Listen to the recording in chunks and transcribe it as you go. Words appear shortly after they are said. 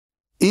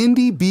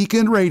Indie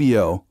Beacon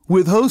Radio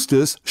with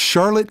hostess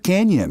Charlotte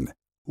Canion.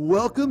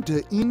 Welcome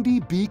to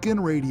Indie Beacon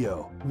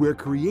Radio, where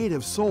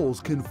creative souls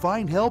can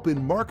find help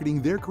in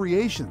marketing their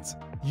creations.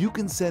 You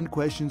can send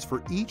questions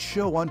for each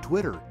show on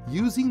Twitter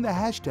using the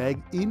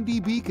hashtag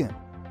IndieBeacon.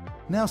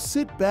 Now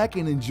sit back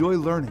and enjoy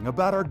learning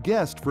about our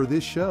guest for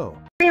this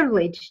show.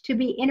 Privileged to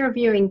be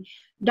interviewing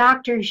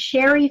Dr. S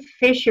Lee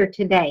Fischer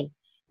today.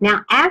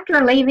 Now,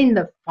 after leaving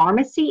the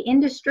pharmacy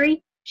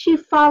industry, she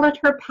followed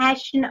her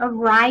passion of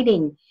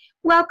writing.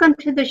 Welcome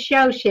to the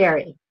show, S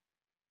Lee.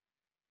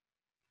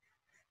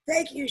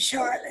 Thank you,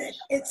 Charlotte.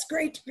 It's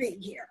great to be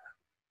here.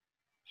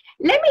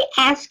 Let me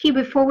ask you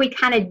before we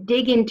kind of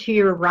dig into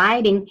your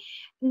writing,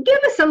 give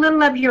us a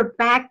little of your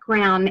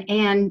background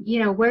and,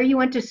 where you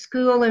went to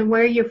school and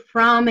where you're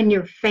from and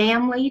your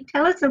family.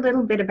 Tell us a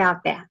little bit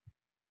about that.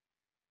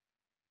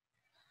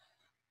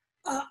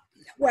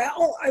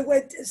 Well, I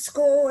went to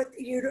school at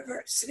the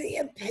University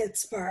of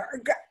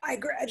Pittsburgh. I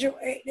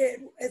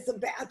graduated with a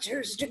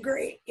bachelor's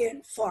degree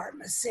in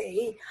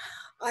pharmacy.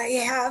 I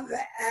have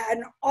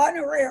an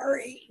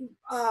honorary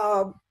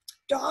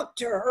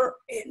doctor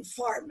in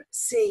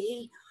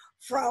pharmacy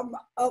from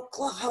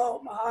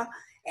Oklahoma,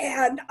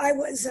 and I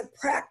was a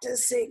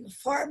practicing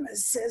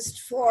pharmacist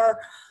for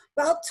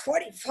about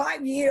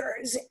 25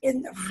 years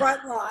in the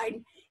front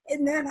line.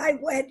 And then I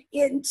went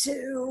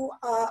into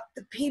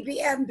the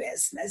PBM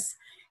business,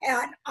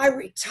 and I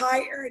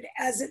retired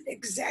as an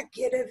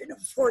executive in a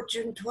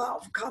Fortune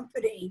 12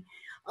 company,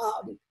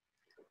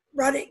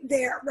 running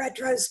their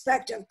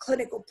retrospective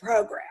clinical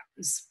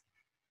programs.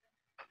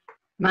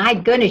 My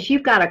goodness,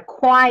 you've got a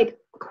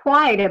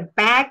quite a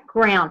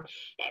background.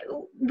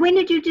 When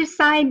did you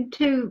decide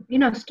to,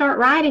 start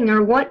writing,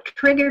 or what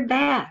triggered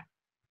that?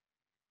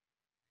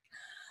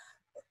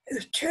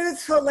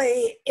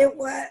 Truthfully, it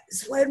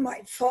was when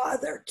my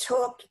father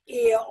took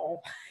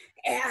ill,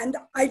 and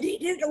I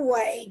needed a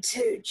way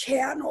to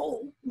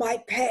channel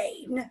my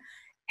pain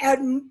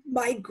and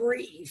my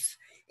grief.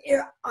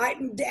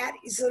 I'm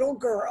daddy's little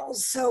girl,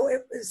 so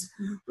it was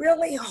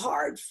really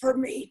hard for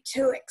me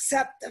to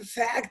accept the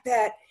fact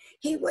that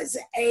he was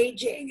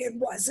aging and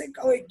wasn't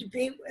going to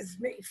be with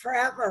me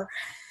forever.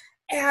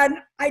 And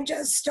I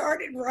just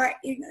started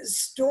writing a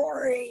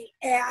story,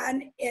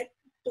 and it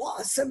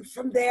blossomed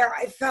from there.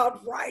 I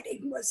found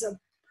writing was a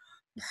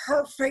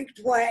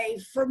perfect way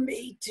for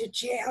me to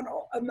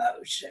channel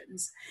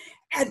emotions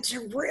and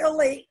to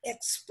really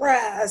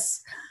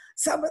express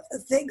some of the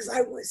things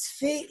I was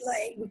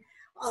feeling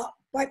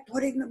by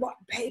putting them on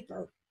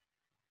paper.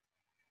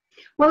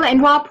 Well,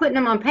 and while putting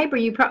them on paper,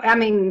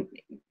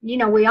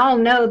 we all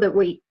know that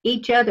we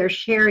each other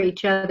share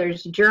each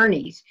other's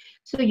journeys.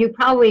 So you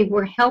probably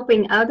were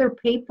helping other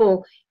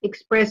people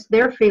express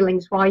their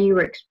feelings while you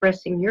were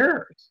expressing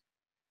yours.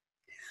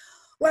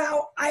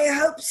 Well, I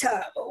hope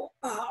so.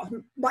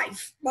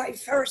 My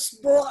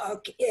first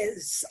book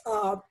is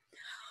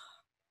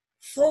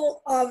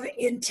full of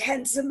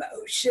intense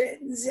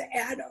emotions,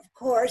 and of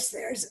course,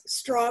 there's a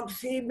strong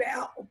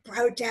female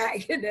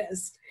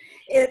protagonist.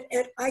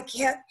 I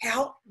can't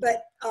help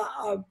but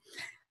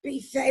be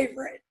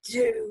favorite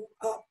to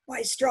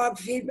my strong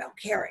female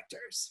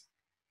characters.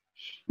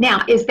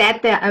 Now, is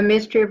that A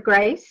Mystery of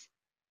Grace?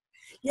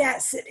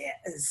 Yes, it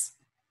is.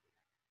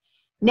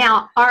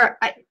 Now,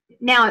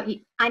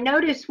 I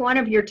noticed one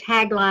of your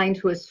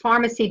taglines was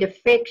pharmacy to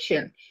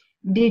fiction.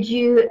 Did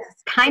you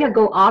kind of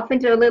go off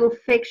into a little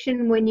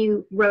fiction when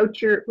you wrote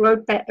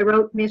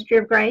Mystery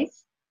of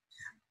Grace?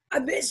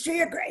 A Mystery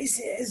of Grace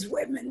is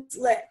women's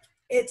lip.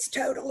 It's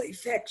totally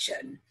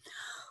fiction.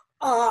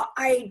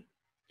 I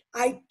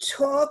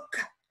took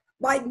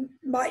my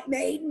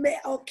main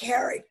male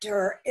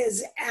character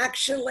is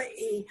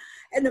actually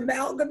an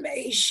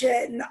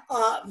amalgamation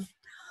of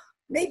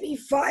maybe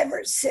 5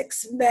 or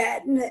 6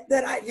 men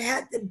that I've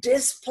had the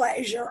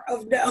displeasure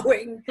of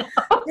knowing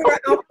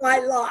throughout my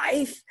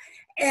life.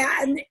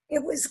 And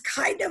it was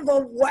kind of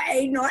a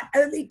way not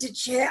only to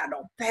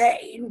channel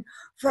pain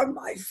from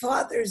my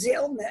father's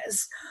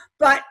illness,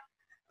 but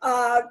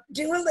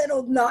do a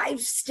little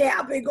knife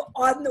stabbing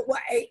on the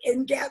way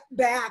and get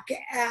back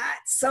at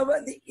some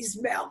of these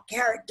male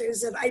characters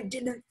that I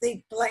didn't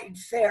think played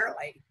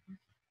fairly.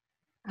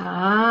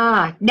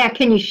 Now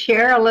can you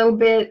share a little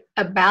bit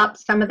about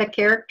some of the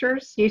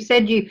characters? You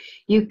said you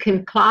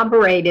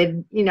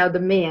collaborated, the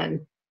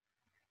men.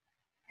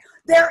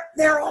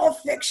 They're all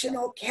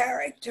fictional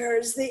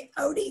characters. The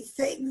only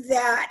thing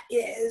that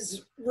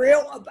is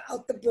real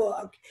about the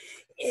book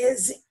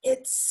is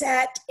it's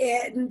set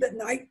in the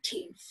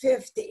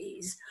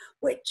 1950s,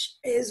 which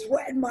is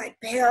when my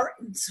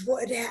parents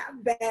would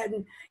have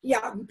been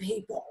young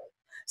people.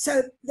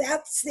 So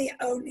that's the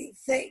only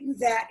thing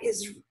that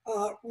is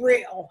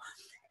real.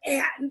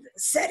 And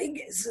setting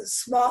is a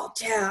small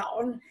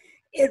town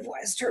in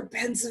Western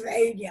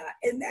Pennsylvania,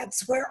 and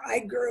that's where I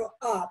grew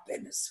up,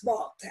 in a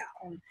small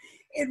town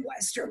in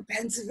Western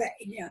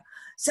Pennsylvania.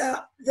 So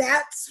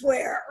that's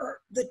where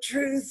the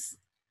truth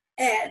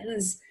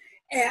ends,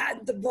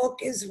 and the book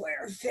is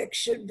where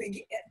fiction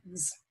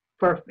begins.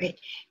 Perfect.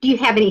 Do you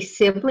have any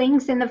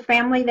siblings in the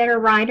family that are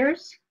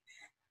writers?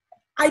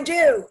 I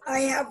do. I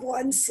have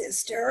one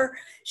sister.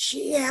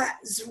 She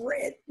has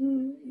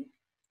written,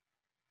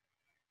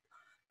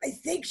 I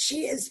think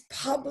she has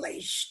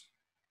published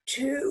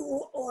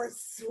 2 or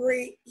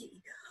 3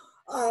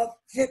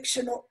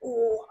 fictional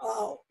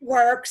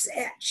works,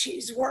 and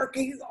she's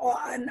working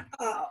on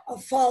a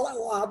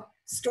follow-up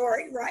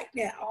story right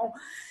now.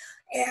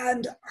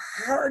 And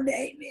her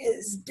name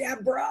is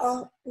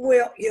Deborah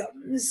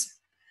Williams.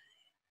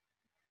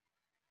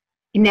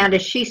 Now,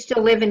 does she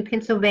still live in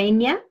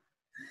Pennsylvania?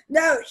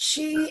 No,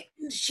 she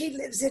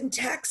lives in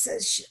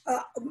Texas.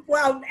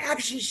 Well,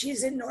 actually,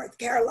 she's in North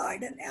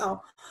Carolina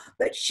now,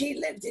 but she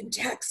lived in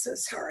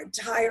Texas her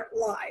entire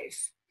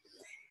life.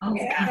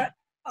 Okay. And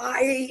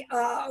I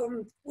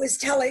was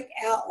telling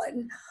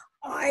Alan,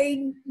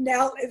 I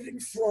now live in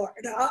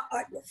Florida.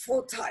 I'm a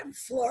full-time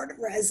Florida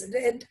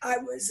resident. I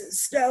was a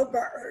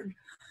snowbird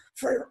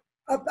for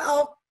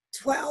about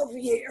 12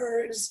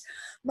 years.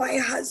 My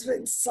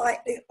husband's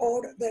slightly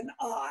older than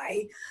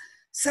I.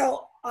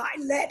 So I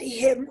let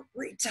him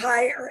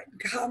retire and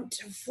come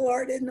to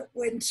Florida in the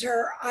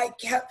winter. I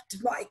kept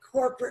my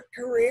corporate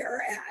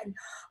career and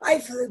I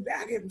flew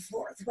back and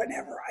forth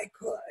whenever I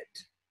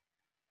could.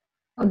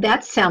 Oh,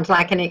 that sounds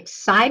like an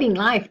exciting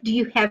life. Do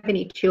you have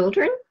any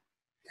children?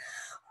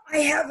 I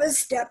have a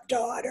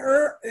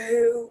stepdaughter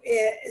who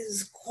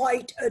is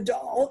quite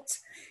adult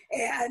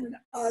and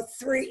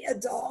 3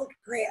 adult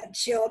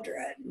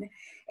grandchildren,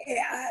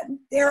 and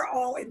they're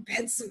all in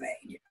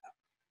Pennsylvania.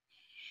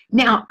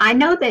 Now, I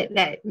know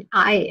that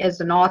I, as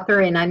an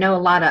author, and I know a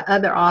lot of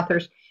other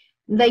authors,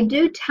 they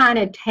do kind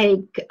of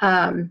take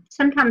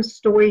sometimes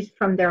stories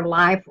from their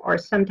life, or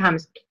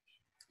sometimes,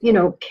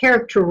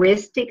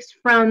 characteristics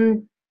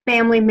from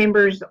family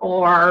members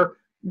or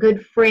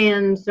good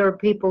friends or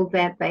people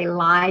that they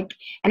like.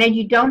 And then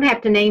you don't have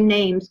to name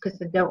names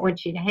because I don't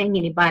want you to hang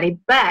anybody.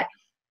 But,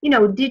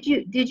 did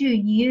you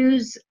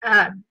use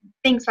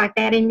things like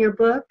that in your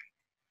book?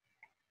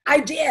 I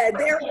did.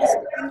 There was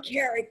one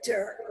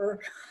character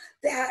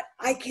that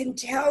I can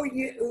tell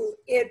you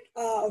it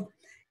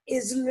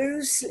is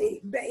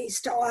loosely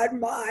based on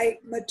my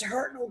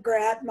maternal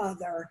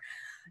grandmother.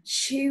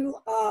 She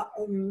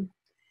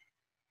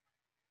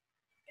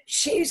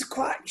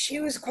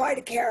was quite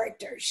a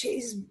character.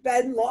 She's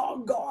been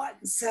long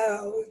gone,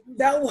 so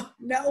no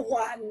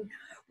one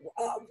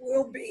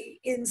will be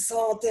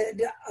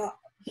insulted.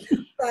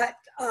 But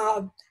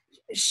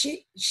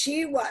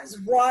she was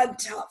one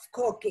tough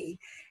cookie,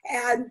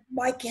 and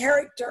my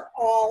character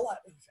Olive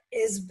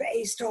is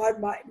based on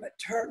my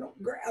maternal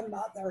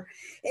grandmother,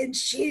 and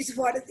she's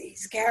one of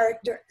these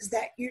characters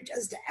that you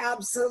just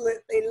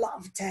absolutely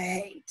love to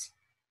hate.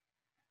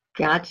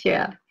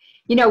 Gotcha.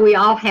 We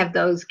all have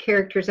those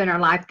characters in our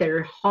life that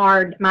are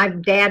hard. My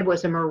dad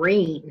was a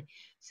Marine,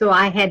 so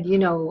I had,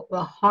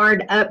 a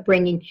hard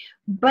upbringing,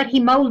 but he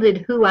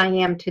molded who I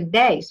am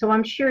today. So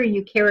I'm sure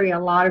you carry a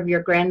lot of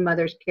your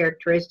grandmother's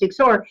characteristics,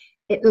 or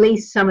at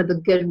least some of the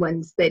good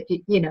ones that,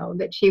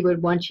 that she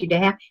would want you to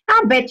have.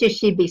 I'll bet you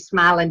she'd be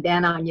smiling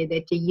down on you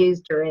that you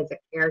used her as a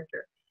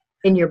character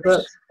in your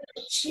books.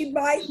 She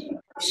might.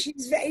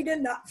 She's vain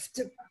enough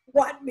to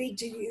want me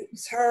to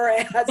use her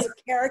as a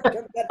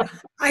character, but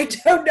I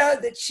don't know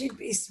that she'd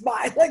be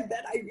smiling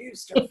that I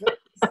used her for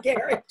this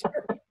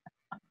character.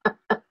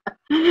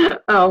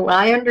 Oh,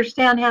 I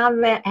understand how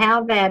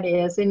that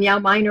is, and yeah,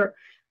 mine are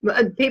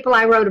people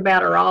I wrote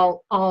about are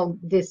all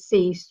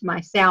deceased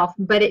myself,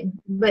 but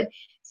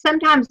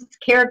sometimes it's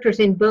characters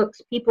in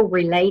books people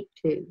relate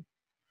to.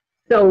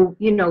 So,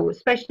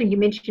 especially you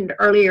mentioned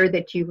earlier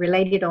that you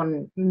related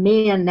on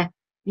men,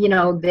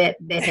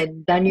 that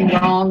had done you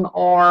wrong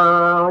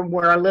or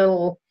were a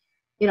little,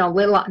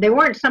 they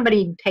weren't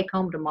somebody to take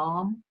home to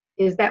mom.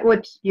 Is that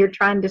what you're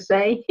trying to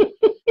say?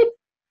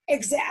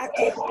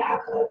 Exactly.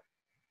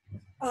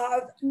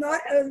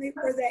 Not only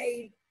were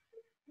they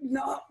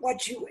not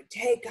what you would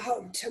take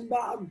home to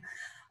mom,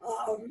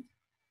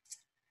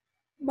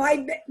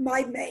 my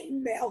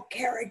main male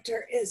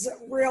character is a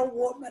real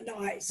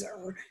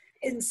womanizer,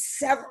 and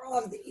several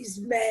of these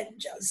men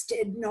just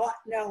did not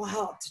know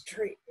how to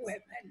treat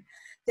women.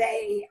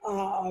 They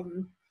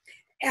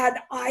and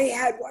I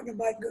had one of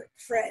my good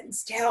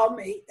friends tell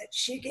me that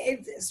she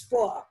gave this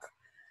book,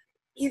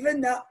 even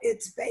though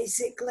it's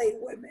basically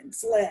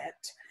women's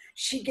lit,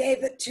 she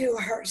gave it to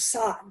her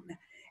son,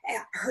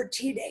 her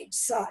teenage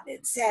son,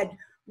 and said,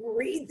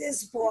 read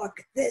this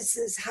book. This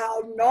is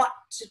how not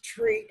to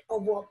treat a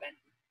woman.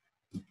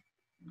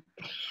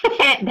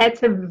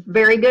 That's a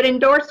very good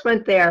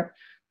endorsement there.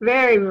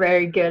 Very,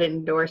 very good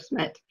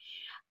endorsement.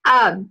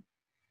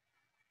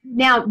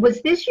 Now,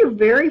 was this your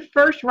very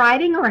first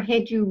writing, or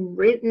had you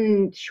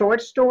written short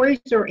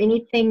stories or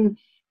anything,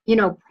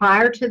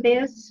 prior to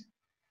this?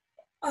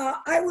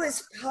 I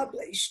was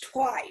published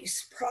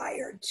twice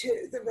prior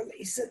to the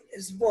release of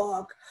this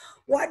book.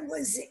 One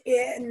was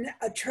in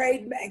a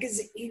trade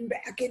magazine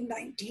back in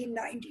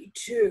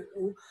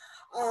 1992.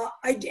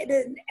 I did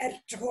an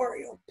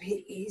editorial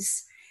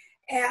piece,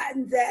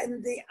 and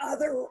then the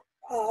other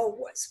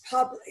was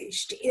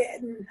published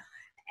in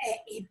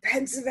a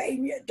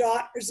Pennsylvania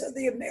Daughters of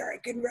the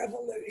American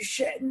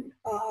Revolution,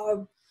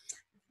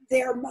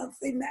 their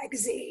monthly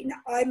magazine.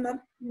 I'm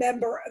a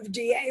member of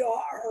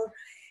DAR,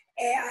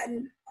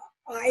 and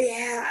I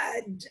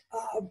had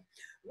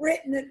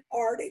written an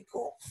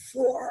article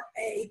for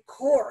a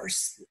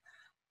course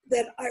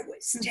that I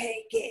was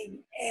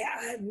taking,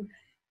 and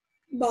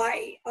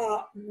my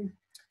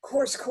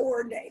course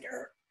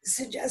coordinator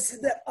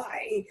suggested that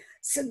I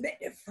submit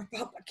it for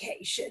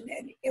publication,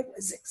 and it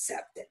was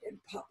accepted and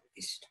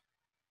published.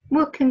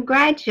 Well,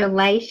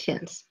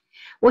 congratulations.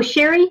 Well,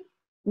 Sherry,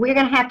 we're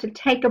going to have to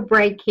take a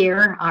break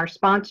here. Our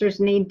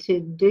sponsors need to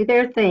do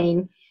their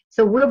thing,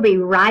 so we'll be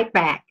right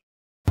back.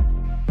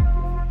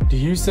 Do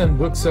you send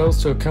book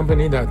sales to a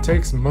company that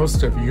takes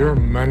most of your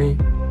money?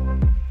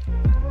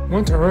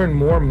 Want to earn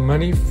more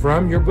money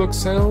from your book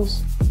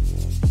sales?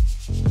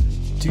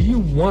 Do you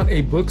want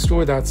a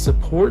bookstore that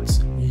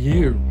supports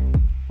you?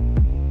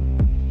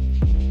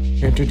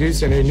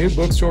 Introducing a new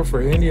bookstore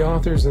for indie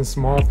authors and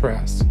small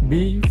press,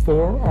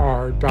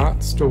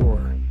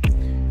 B4R.store.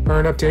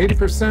 Earn up to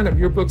 80% of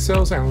your book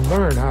sales and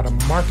learn how to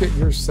market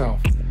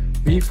yourself.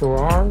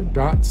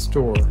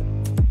 B4R.store.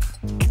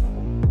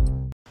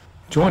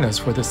 Join us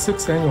for the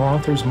 6th Annual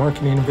Authors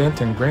Marketing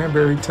Event in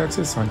Granbury,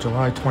 Texas on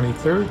July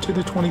 23rd to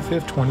the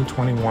 25th,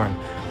 2021,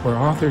 where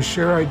authors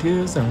share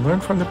ideas and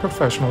learn from the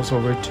professionals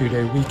over a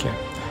 2-day weekend.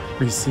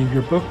 Receive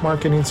your book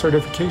marketing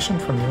certification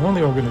from the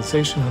only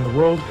organization in the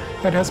world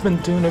that has been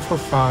doing it for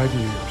 5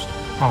 years,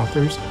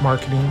 Authors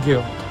Marketing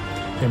Guild,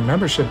 a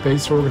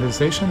membership-based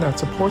organization that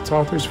supports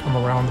authors from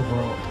around the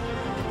world.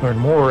 Learn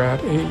more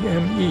at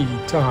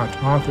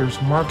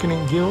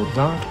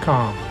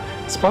ame.authorsmarketingguild.com.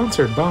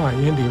 Sponsored by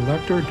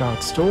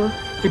indielector.store,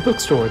 a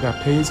bookstore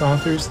that pays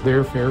authors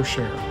their fair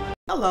share.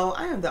 Hello,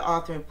 I am the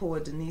author and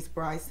poet Denise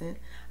Bryson.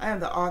 I am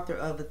the author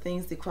of The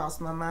Things That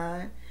Cross My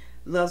Mind,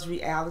 Love's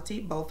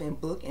Reality, both in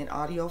book and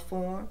audio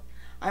form.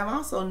 I am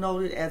also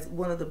noted as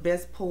one of the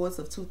best poets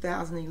of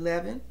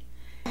 2011.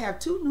 I have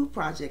 2 new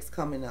projects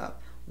coming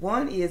up.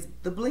 One is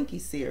the Blinky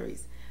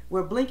series,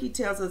 where Blinky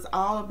tells us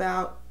all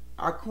about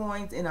our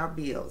coins and our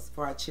bills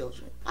for our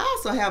children. I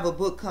also have a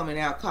book coming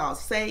out called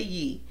Say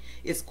Ye.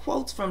 It's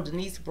quotes from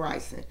Denise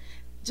Bryson,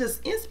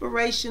 just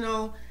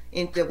inspirational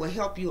and that will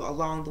help you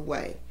along the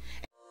way.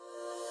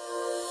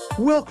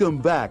 Welcome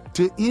back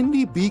to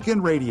Indie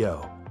Beacon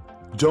Radio.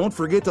 Don't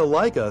forget to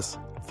like us,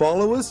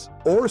 follow us,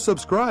 or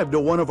subscribe to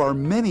one of our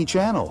many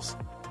channels.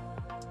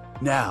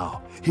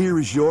 Now, here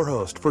is your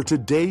host for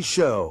today's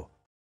show.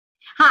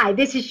 Hi,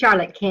 this is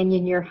Charlotte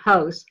Canion, your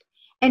host,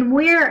 and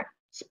we're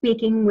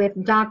speaking with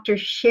Dr.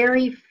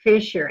 Sherry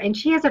Fischer, and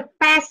she has a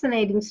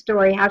fascinating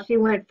story how she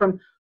went from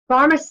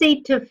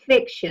pharmacy to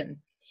fiction.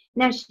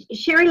 Now,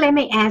 Sherry, let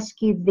me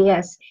ask you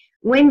this.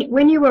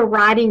 When you were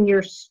writing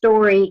your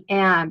story,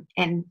 and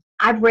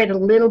I've read a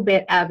little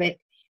bit of it,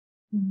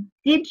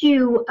 did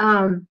you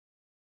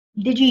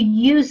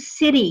use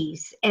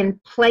cities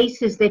and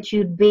places that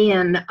you'd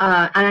been? And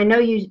I know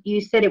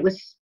you said it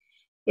was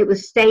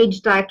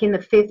staged like in the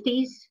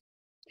 50s?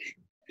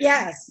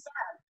 Yes,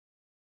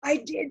 I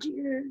did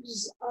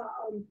use,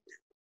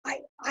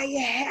 I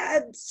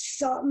had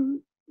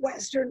some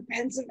Western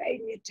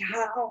Pennsylvania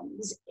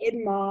towns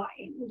in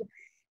mind,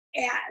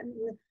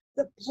 and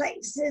the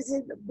places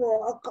in the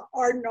book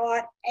are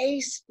not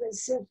a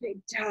specific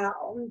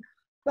town,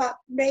 but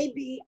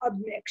maybe a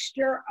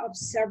mixture of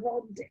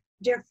several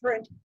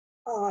different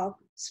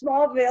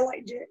small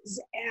villages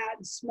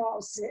and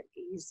small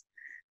cities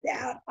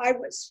that I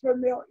was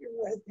familiar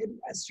with in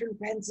Western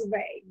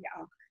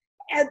Pennsylvania.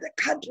 And the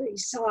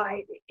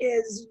countryside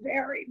is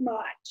very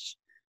much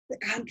the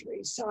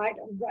countryside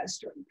of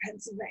Western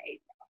Pennsylvania.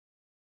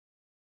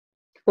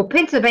 Well,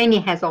 Pennsylvania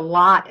has a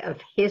lot of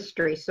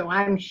history, so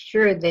I'm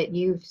sure that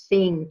you've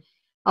seen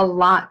a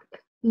lot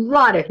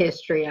of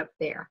history up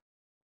there.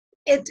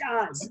 It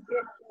does.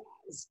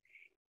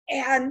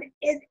 And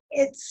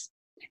it's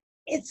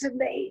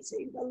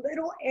amazing. The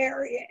little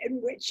area in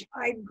which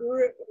I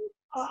grew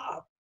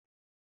up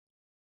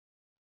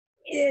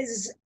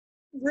is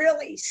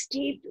really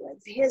steeped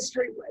with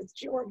history, with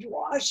George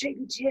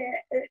Washington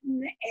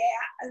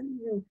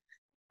and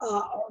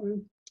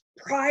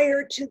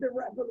prior to the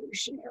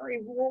Revolutionary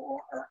War,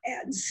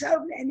 and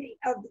so many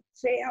of the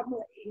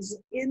families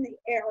in the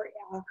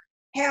area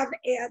have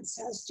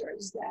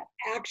ancestors that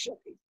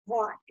actually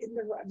fought in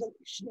the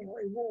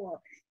Revolutionary War.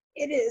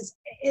 It's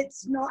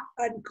not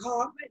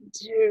uncommon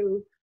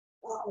to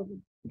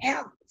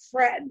have a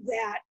friend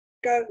that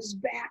goes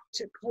back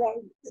to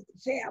colonial, that the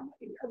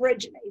family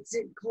originates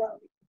in colonial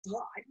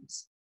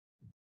times.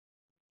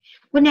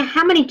 Well, now,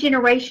 how many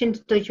generations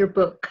does your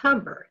book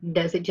cover?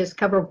 Does it just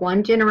cover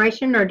one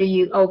generation, or do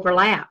you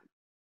overlap?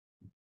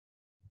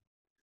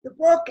 The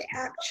book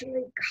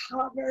actually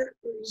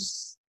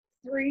covers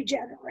 3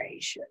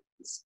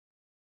 generations.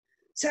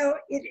 So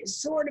it is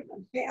sort of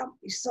a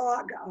family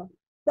saga,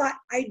 but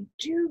I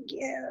do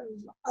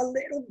give a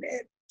little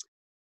bit,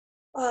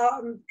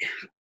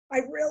 I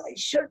really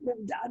shouldn't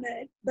have done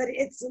it, but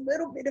it's a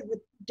little bit of a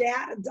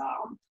data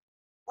dump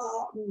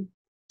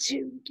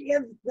to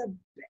give the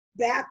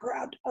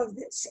background of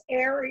this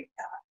area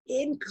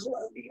in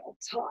colonial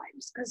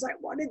times, because I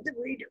wanted the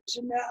reader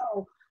to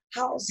know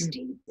how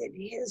steeped in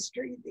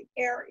history the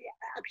area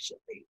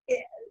actually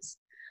is.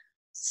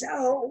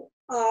 So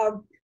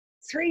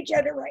 3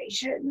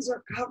 generations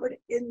are covered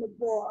in the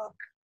book.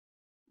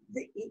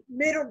 The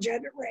middle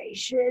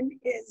generation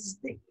is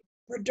the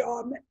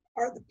predominant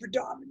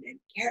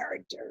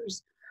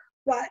characters,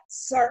 but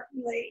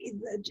certainly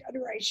the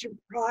generation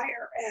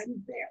prior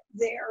and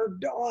their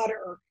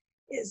daughter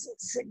is a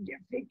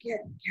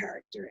significant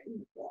character in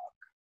the book.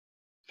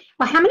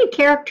 Well, how many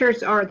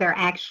characters are there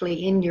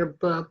actually in your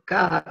book?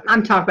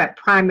 I'm talking about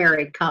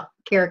primary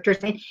characters,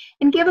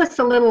 and give us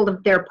a little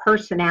of their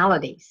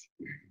personalities.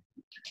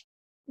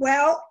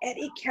 Well,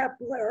 Eddie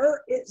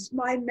Kepler is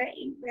my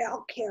main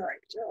male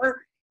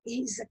character.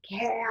 He's a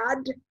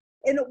cad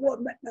and a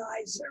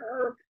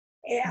womanizer,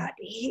 and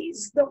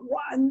he's the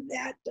one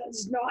that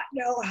does not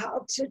know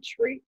how to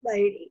treat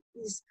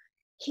ladies.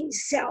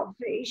 He's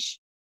selfish,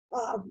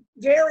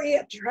 very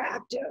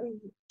attractive,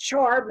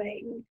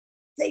 charming,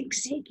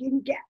 thinks he can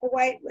get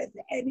away with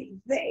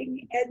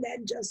anything and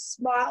then just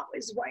smile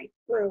his way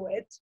through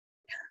it.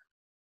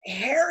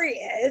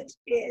 Harriet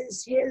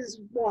is his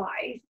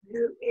wife,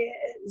 who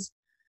is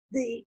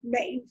the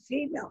main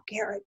female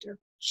character.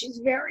 She's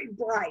very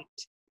bright.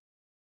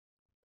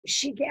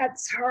 She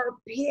gets her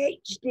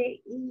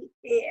PhD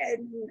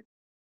in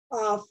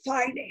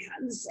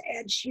finance,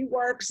 and she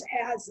works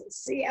as a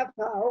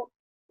CFO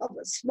of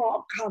a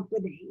small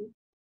company.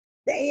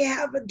 They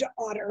have a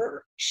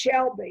daughter,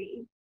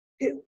 Shelby,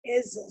 who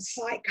is a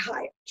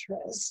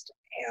psychiatrist,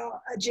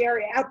 a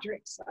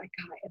geriatric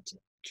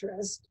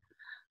psychiatrist.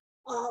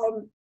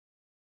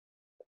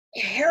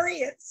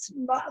 Harriet's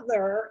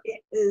mother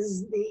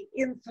is the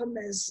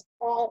infamous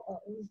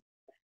Olive,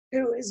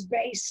 who is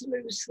based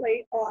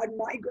loosely on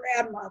my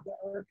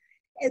grandmother.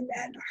 And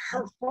then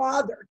her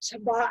father,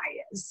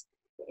 Tobias,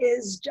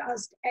 is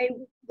just a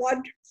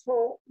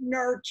wonderful,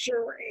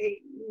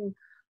 nurturing,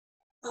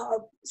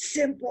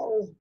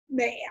 simple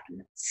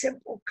man,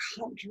 simple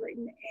country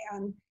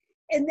man.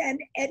 And then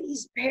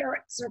Eddie's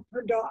parents are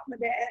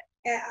predominant,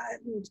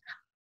 and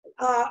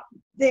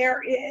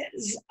there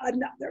is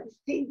another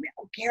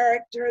female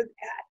character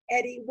that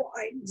Eddie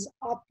winds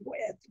up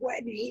with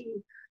when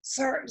he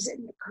serves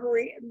in the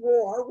Korean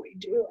War. We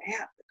do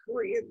have the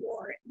Korean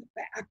War in the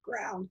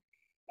background,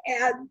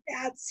 and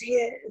that's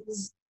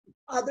his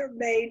other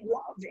main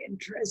love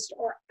interest,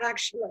 or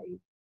actually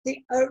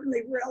the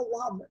only real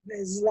love of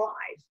his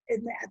life,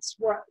 and that's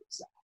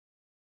Rosa.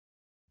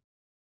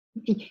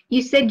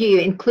 You said you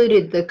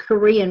included the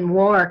Korean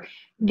War.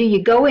 Do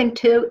you go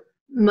into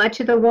much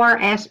of the war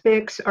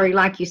aspects, or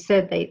like you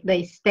said,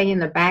 they stay in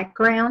the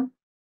background?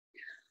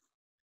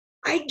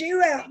 I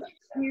do have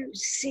a few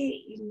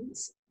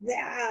scenes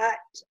that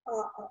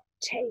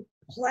take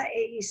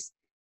place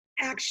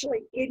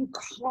actually in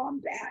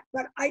combat,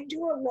 but I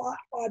do a lot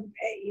on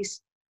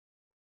base.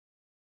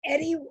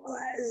 Eddie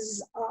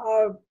was,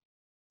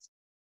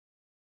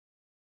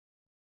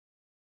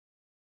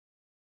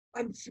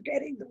 I'm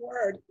forgetting the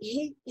word,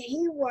 he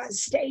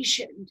was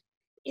stationed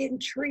in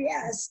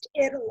Trieste,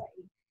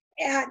 Italy.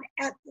 And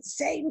at the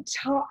same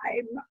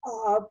time,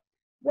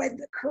 when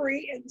the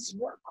Koreans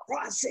were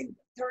crossing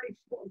the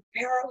 34th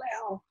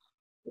parallel,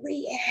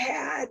 we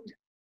had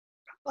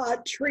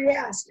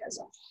Trieste as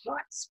a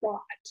hot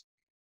spot.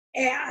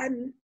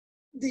 And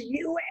the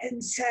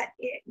UN sent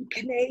in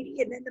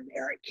Canadian and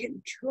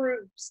American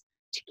troops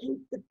to keep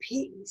the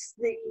peace.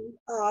 The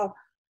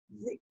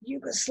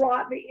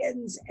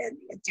Yugoslavians and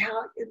the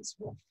Italians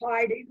were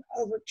fighting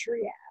over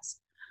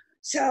Trieste.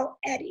 So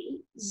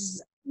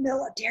Eddie's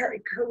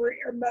military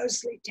career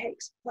mostly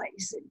takes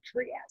place in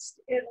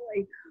Trieste,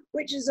 Italy,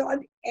 which is on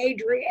the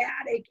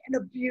Adriatic, and a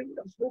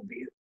beautiful,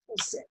 beautiful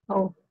city.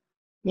 Oh,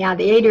 yeah,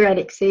 the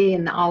Adriatic Sea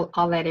and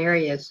all that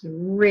area is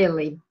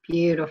really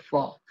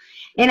beautiful.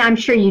 And I'm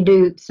sure you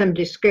do some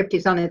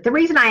descriptives on it. The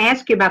reason I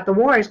ask you about the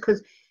war is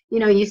because,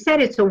 you said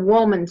it's a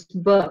woman's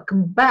book,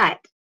 but,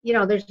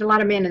 there's a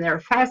lot of men in there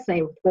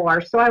fascinated with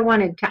war. So I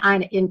wanted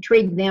to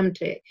intrigue them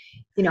to,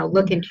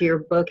 look into your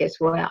book as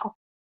well.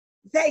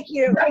 Thank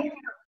you.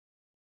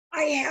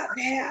 I have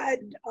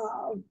had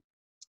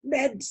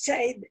men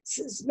say this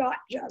is not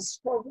just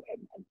for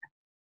women.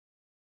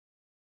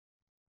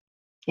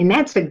 And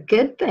that's a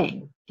good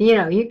thing.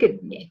 You could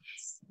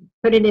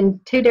put it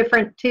in two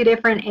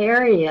different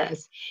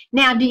areas.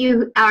 Now,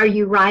 are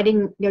you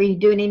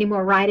doing any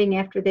more writing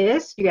after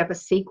this? Do you have a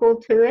sequel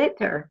to it,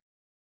 or?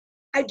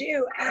 I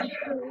do.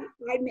 Actually,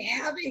 I'm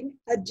having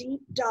a deep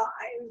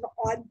dive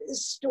on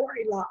this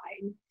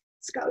storyline.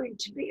 It's going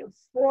to be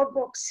a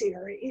 4-book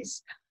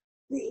series.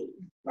 The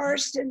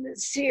first in the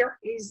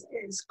series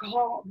is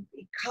called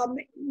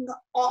Becoming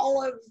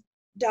Olive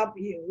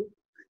W.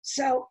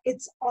 So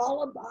it's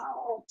all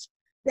about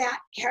that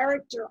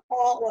character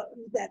Olive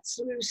that's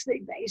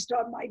loosely based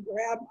on my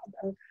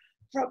grandmother,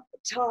 from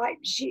the time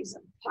she's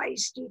a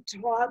feisty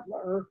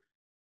toddler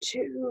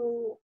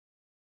to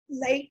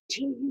late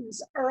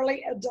teens,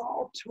 early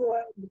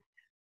adulthood,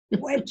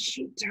 when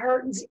she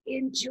turns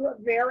into a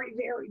very,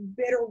 very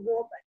bitter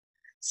woman.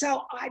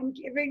 So I'm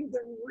giving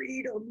the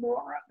reader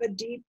more of a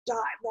deep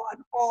dive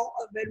on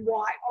Olive and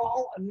why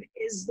Olive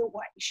is the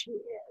way she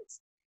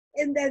is.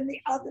 And then the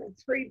other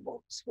 3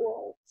 books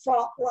will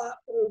follow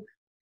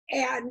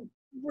and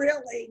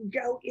really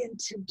go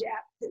into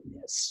depth in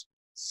this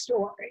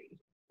story,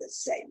 the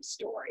same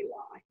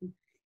storyline.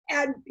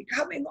 And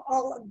Becoming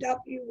Olive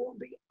W will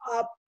be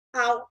out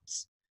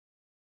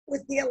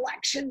with the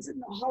elections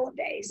and the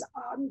holidays.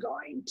 I'm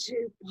going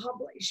to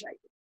publish at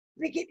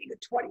the beginning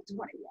of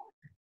 2021.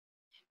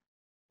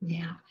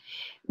 Yeah.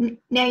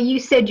 Now you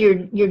said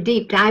you're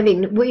deep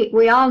diving.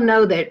 We all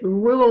know that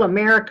rural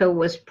America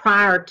was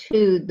prior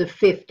to the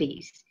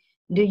 50s.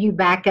 Do you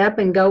back up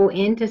and go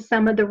into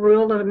some of the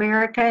rural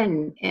America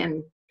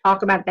and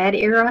talk about that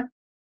era?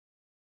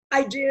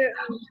 I do.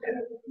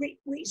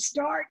 We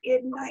start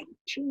in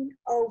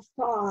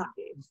 1905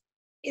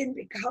 in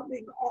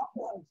Becoming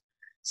Olive.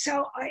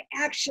 So I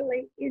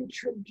actually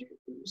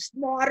introduced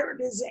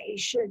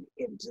modernization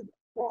into the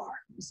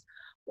farms.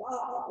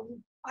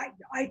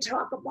 I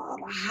talk about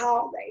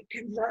how they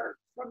convert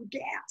from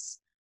gas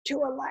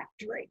to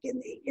electric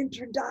and the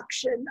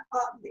introduction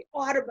of the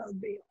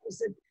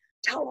automobiles and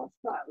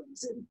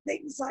telephones and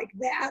things like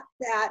that,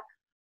 that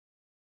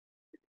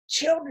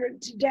children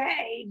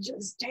today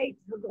just take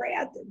for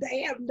granted.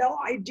 They have no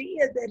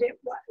idea that it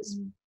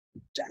was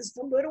just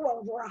a little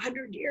over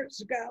 100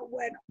 years ago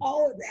when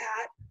all of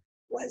that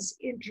was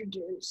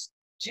introduced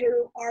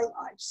to our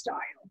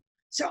lifestyle.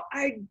 So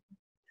I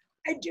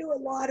do a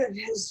lot of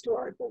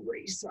historical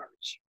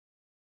research.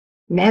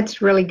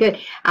 That's really good.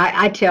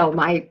 I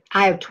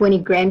have 20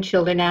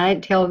 grandchildren, and I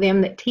tell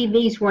them that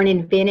TVs weren't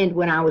invented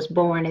when I was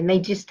born, and they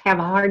just have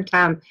a hard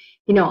time,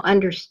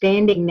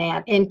 understanding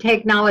that. And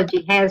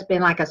technology has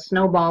been like a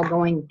snowball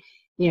going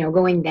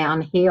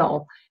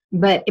downhill.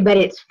 But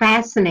it's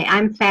fascinating.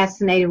 I'm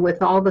fascinated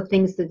with all the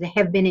things that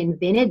have been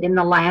invented in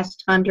the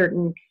last 100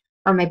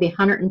 or maybe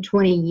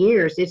 120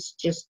 years. It's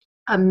just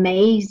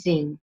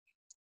amazing,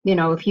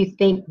 if you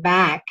think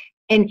back.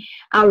 And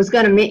I was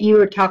going to admit, you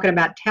were talking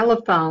about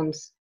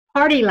telephones,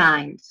 party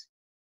lines.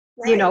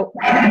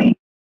 Right.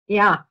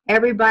 Yeah,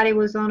 everybody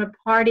was on a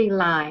party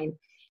line.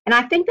 And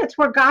I think that's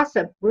where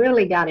gossip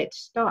really got its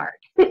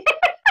start.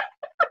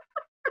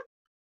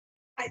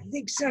 I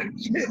think so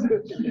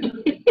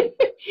too.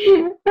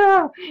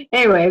 Oh,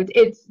 anyway,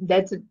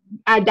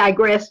 I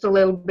digressed a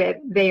little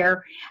bit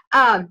there.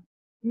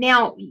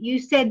 Now, you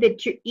said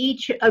that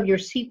each of your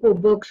sequel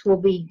books will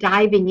be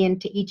diving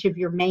into each of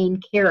your main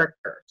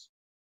characters.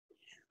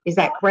 Is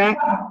that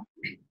correct?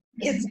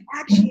 It's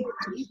actually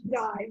a deep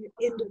dive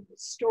into the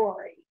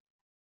story.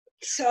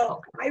 So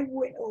I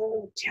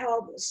will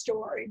tell the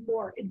story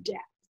more in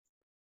depth.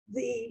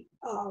 The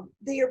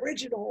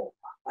original,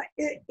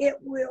 it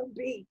will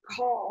be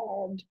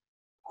called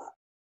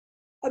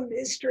A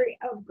Mystery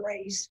of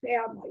Grace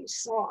Family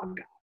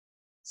Saga.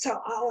 So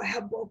I'll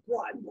have book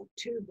 1, book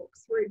 2, book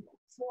 3, book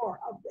 4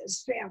 of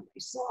this family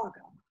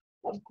saga.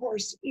 Of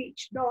course,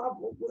 each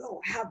novel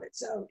will have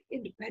its own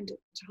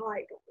independent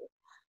title.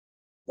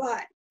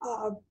 But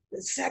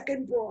the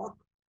second book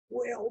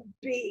will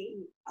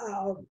be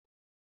an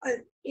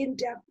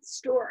in-depth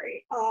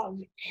story of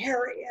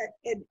Harriet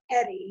and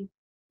Eddie.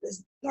 The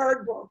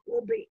third book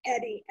will be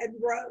Eddie and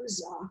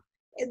Rosa.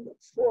 And the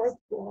fourth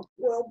book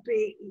will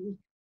be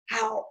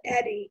how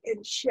Eddie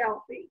and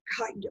Shelby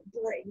kind of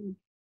bring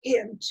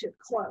him to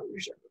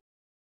closure.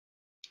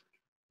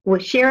 Well,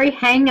 Sherry,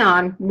 hang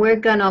on. We're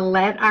going to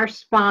let our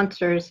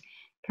sponsors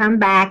come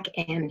back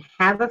and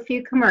have a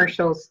few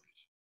commercials.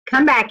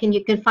 Come back and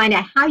you can find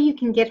out how you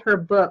can get her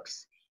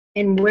books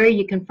and where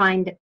you can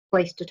find a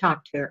place to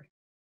talk to her.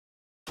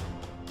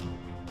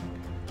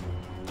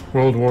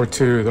 World War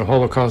II, the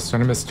Holocaust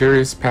and a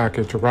mysterious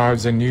package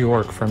arrives in New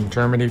York from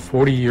Germany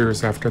 40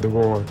 years after the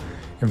war,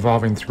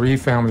 involving 3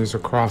 families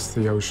across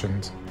the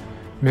oceans.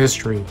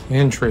 Mystery,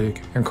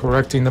 intrigue, and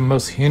correcting the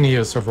most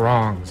heinous of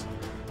wrongs.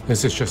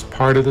 This is just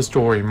part of the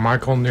story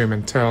Michael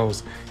Newman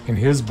tells in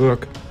his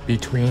book,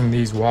 Between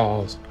These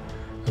Walls.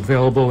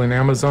 Available in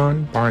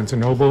Amazon, Barnes &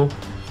 Noble,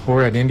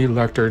 or at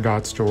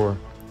indielector.store.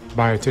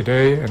 Buy it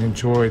today and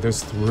enjoy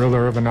this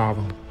thriller of a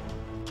novel.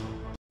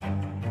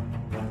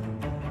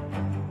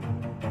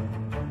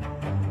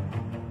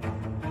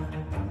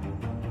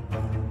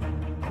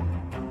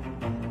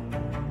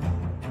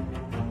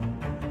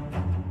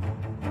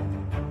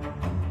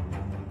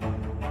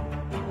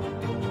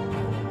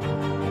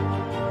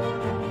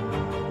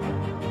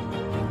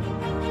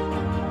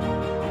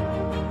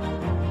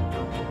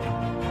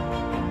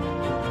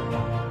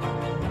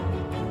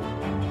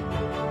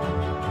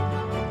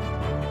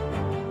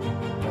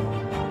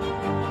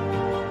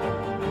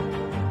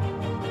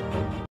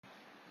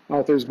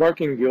 Authors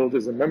Marketing Guild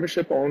is a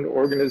membership-owned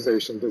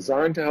organization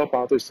designed to help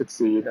authors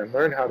succeed and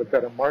learn how to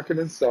better market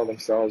and sell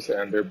themselves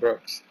and their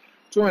books.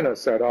 Join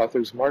us at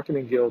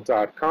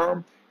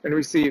authorsmarketingguild.com and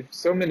receive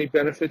so many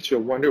benefits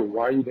you'll wonder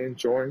why you didn't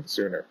join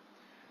sooner.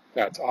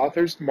 That's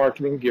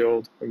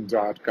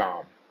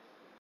authorsmarketingguild.com.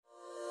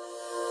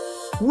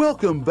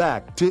 Welcome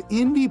back to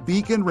Indie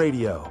Beacon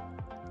Radio.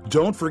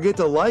 Don't forget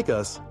to like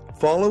us,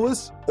 follow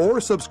us, or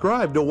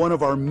subscribe to one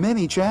of our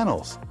many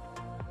channels.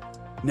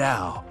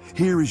 Now,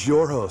 here is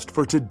your host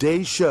for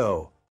today's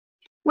show.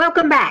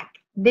 Welcome back.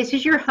 This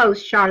is your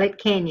host,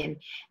 Charlotte Canion,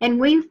 and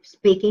we're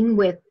speaking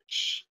with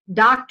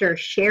Dr.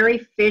 Sherry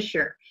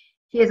Fischer.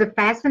 She has a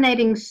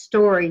fascinating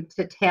story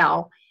to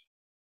tell.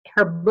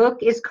 Her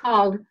book is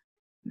called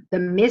The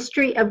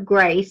Mystery of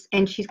Grace,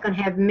 and she's going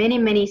to have many,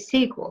 many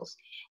sequels.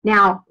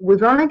 Now,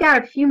 we've only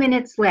got a few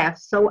minutes left,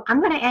 so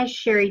I'm going to ask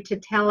Sherry to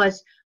tell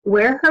us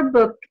where her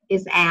book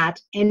is at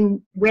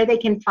and where they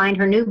can find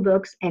her new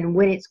books and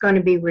when it's going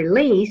to be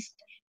released,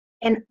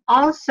 and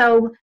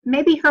also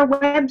maybe her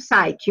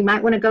website. You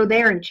might want to go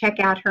there and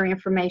check out her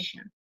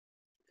information.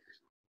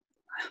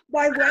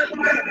 My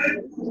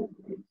website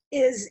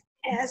is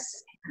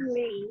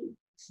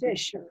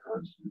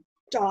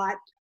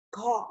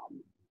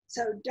sleefischer.com.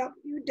 So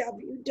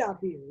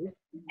www.SLee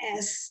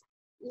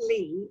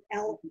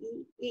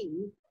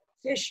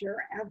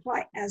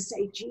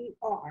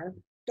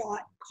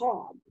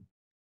Fischer.com.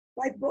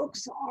 My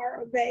books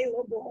are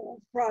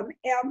available from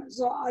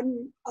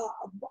Amazon,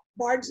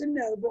 Barnes &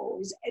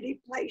 Nobles, any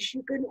place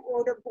you can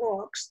order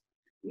books.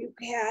 You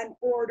can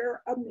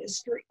order A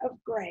Mystery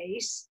of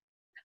Grace.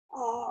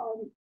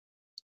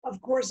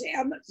 Of course,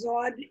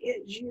 Amazon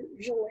is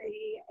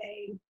usually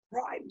a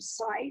prime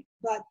site,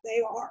 but they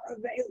are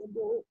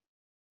available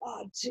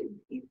to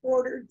be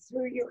ordered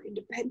through your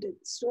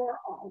independent store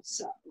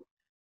also.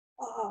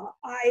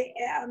 I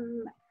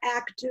am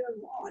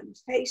active on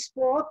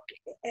Facebook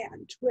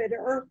and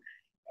Twitter,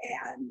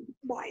 and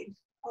my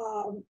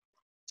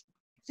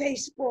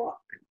Facebook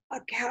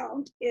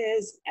account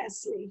is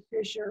S Lee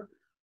Fischer.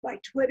 My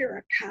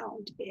Twitter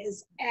account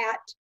is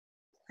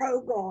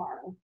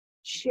 @Progar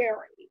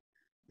Sherry.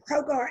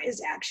 Progar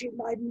is actually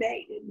my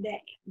maiden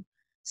name.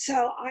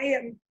 So I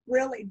am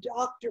really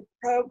Dr.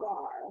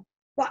 Progar,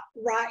 but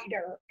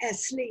writer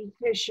S Lee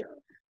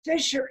Fischer.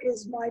 Fischer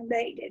is my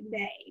maiden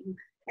name.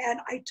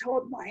 And I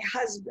told my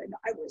husband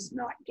I was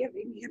not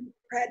giving him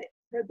credit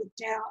for the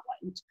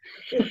talent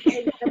that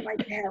came from my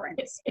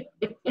parents.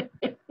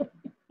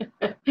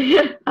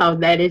 Oh,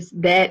 that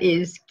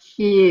is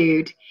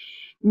cute.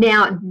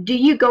 Now, do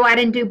you go out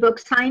and do book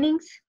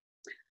signings?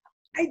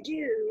 I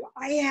do.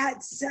 I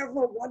had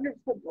several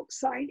wonderful book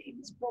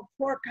signings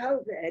before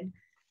COVID.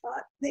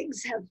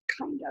 Things have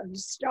kind of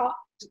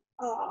stopped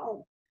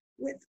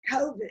with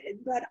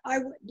COVID, but I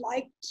would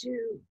like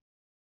to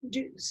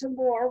do some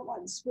more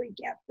once we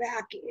get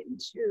back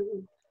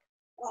into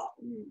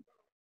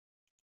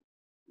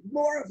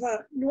more of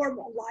a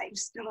normal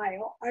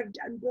lifestyle. I've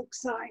done book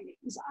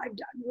signings, I've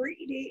done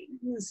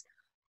readings,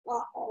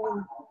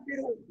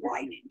 little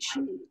wine and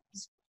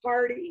cheese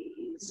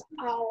parties.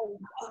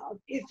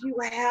 If you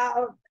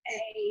have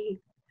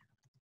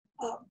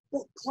a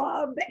book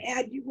club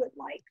and you would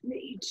like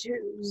me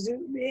to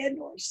Zoom in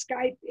or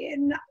Skype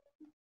in,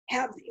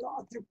 have the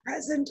author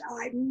present,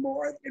 I'm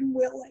more than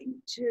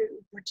willing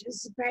to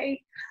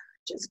participate.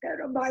 Just go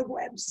to my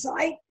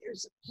website.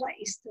 There's a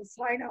place to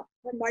sign up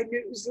for my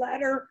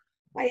newsletter.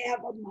 I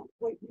have a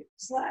monthly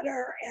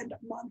newsletter and a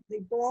monthly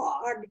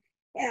blog,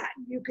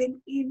 and you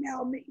can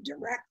email me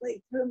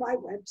directly through my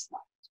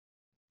website.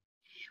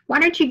 Why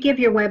don't you give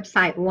your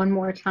website one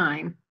more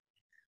time?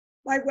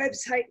 My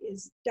website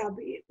is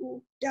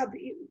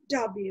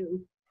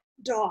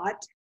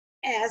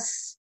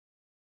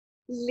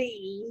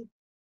www.SLee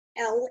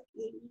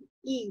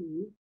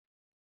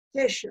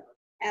Fischer,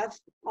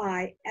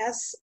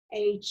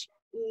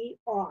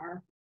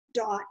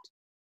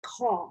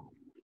 FISHER.com.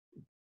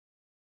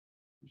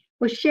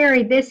 Well,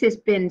 Sherry, this has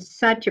been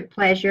such a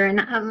pleasure,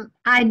 and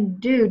I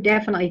do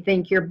definitely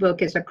think your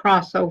book is a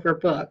crossover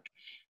book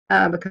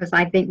because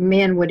I think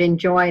men would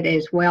enjoy it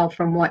as well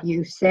from what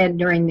you said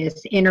during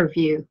this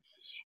interview.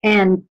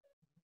 And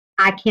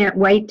I can't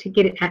wait to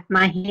get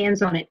my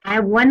hands on it. I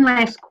have one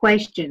last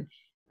question.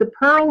 The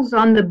pearls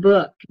on the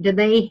book, do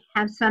they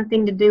have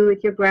something to do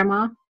with your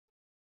grandma?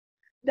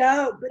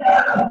 No, but they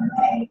have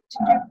something to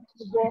do with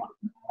the book.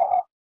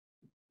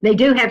 They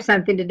do have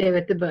something to do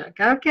with the book.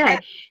 Okay.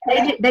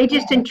 They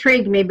just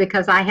intrigued me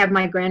because I have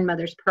my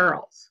grandmother's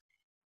pearls.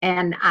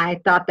 And I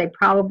thought they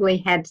probably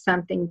had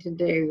something to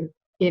do,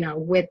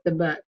 with the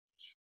book.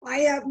 I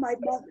have my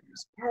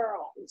mother's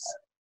pearls,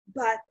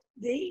 but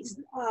these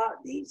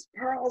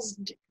pearls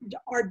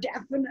are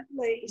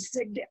definitely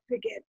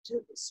significant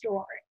to the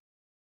story.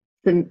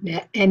 And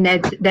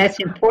that's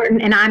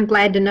important. And I'm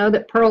glad to know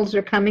that pearls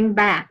are coming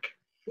back.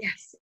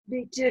 Yes,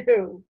 me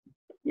too.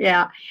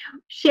 Yeah.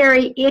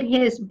 Sherry, it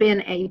has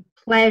been a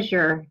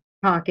pleasure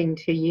talking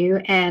to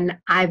you, and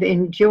I've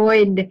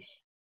enjoyed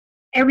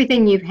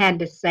everything you've had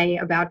to say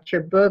about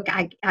your book.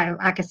 Like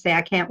I say,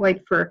 I can't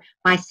wait for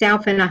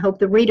myself, and I hope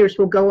the readers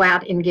will go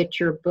out and get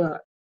your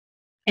book.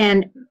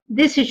 And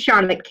this is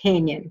Charlotte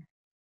Canion.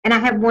 And I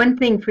have one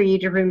thing for you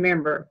to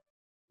remember,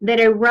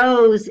 that a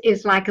rose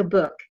is like a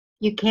book.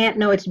 You can't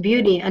know its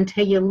beauty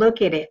until you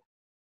look at it.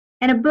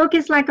 And a book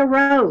is like a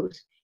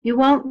rose. You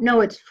won't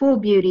know its full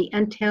beauty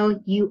until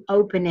you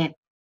open it.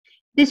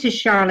 This is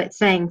Charlotte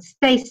saying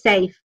stay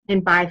safe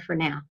and bye for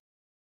now.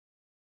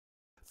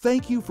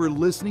 Thank you for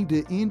listening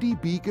to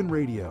Indie Beacon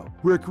Radio,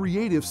 where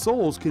creative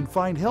souls can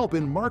find help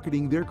in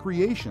marketing their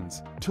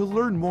creations. To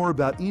learn more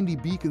about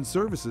Indie Beacon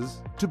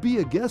services, to be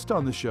a guest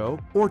on the show,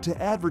 or to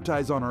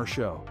advertise on our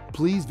show,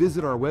 please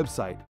visit our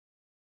website.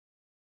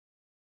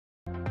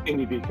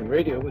 Indie Beacon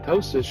Radio with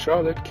hostess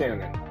Charlotte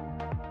Canion.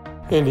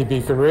 Indie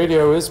Beacon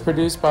Radio is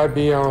produced by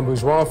B. Allen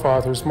Bourgeois for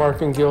Authors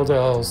Marketing Guild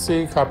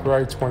LLC,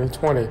 copyright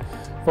 2020.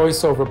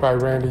 Voiceover by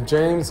Randy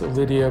James,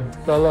 Lydia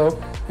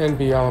Bello, and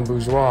B. Allen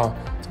Bourgeois.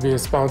 To be a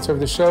sponsor of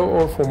the show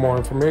or for more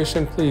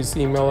information, please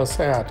email us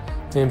at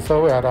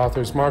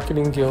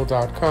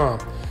info@authorsmarketingguild.com.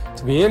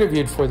 To be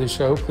interviewed for the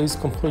show, please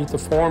complete the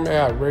form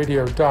at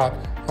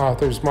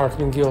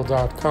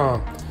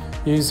radio.authorsmarketingguild.com.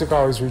 Music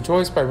Always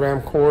Rejoice by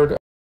Ramcord